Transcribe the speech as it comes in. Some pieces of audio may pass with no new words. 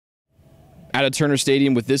Out of Turner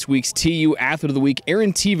Stadium with this week's TU Athlete of the Week,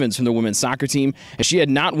 Erin Teevans from the women's soccer team, as she had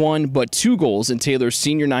not one but 2 goals in Taylor's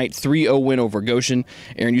senior night 3-0 win over Goshen.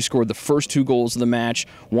 Erin, you scored the first 2 goals of the match,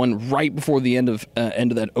 one right before the end of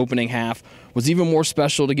that opening half. Was it even more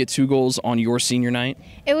special to get 2 goals on your senior night?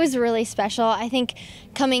 It was really special. I think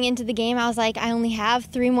coming into the game, I was like, I only have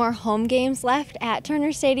 3 more home games left at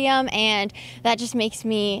Turner Stadium, and that just makes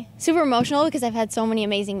me super emotional because I've had so many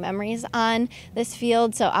amazing memories on this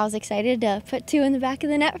field, so I was excited to put 2 in the back of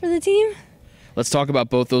the net for the team. Let's talk about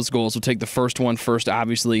both those goals. We'll take the first one first,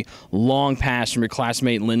 obviously. Long pass from your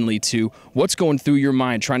classmate Lindley to what's going through your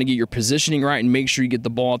mind, trying to get your positioning right and make sure you get the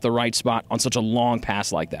ball at the right spot on such a long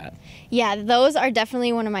pass like that? Yeah, those are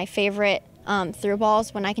definitely one of my favorite through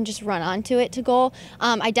balls when I can just run onto it to goal.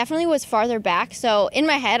 I definitely was farther back, so in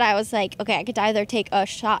my head I was like, okay, I could either take a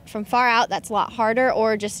shot from far out, that's a lot harder,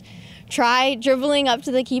 or just try dribbling up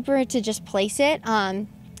to the keeper to just place it.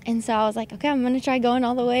 And so I was like, okay, I'm going to try going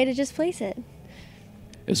all the way to just place it.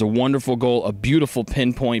 It was a wonderful goal, a beautiful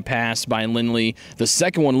pinpoint pass by Lindley. The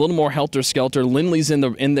second one, a little more helter-skelter. Lindley's in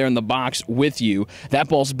there in the box with you. That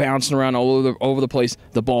ball's bouncing around all over the place.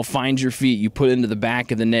 The ball finds your feet. You put it into the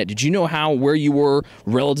back of the net. Did you know where you were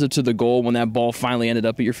relative to the goal when that ball finally ended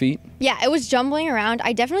up at your feet? Yeah, it was jumbling around.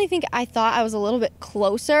 I definitely think I thought I was a little bit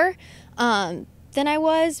closer than I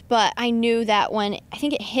was, but I knew that when I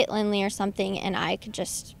think it hit Lindley or something, and I could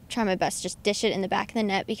just try my best to just dish it in the back of the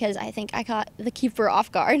net because I think I caught the keeper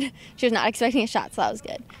off guard. She was not expecting a shot, so that was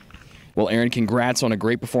good. Well, Erin, congrats on a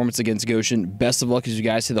great performance against Goshen. Best of luck as you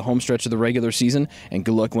guys hit the home stretch of the regular season, and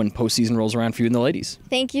good luck when postseason rolls around for you and the ladies.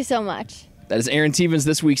 Thank you so much. That is Erin Teevans,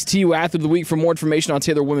 this week's TU Athlete of the Week. For more information on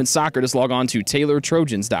Taylor women's soccer, just log on to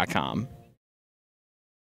TaylorTrojans.com.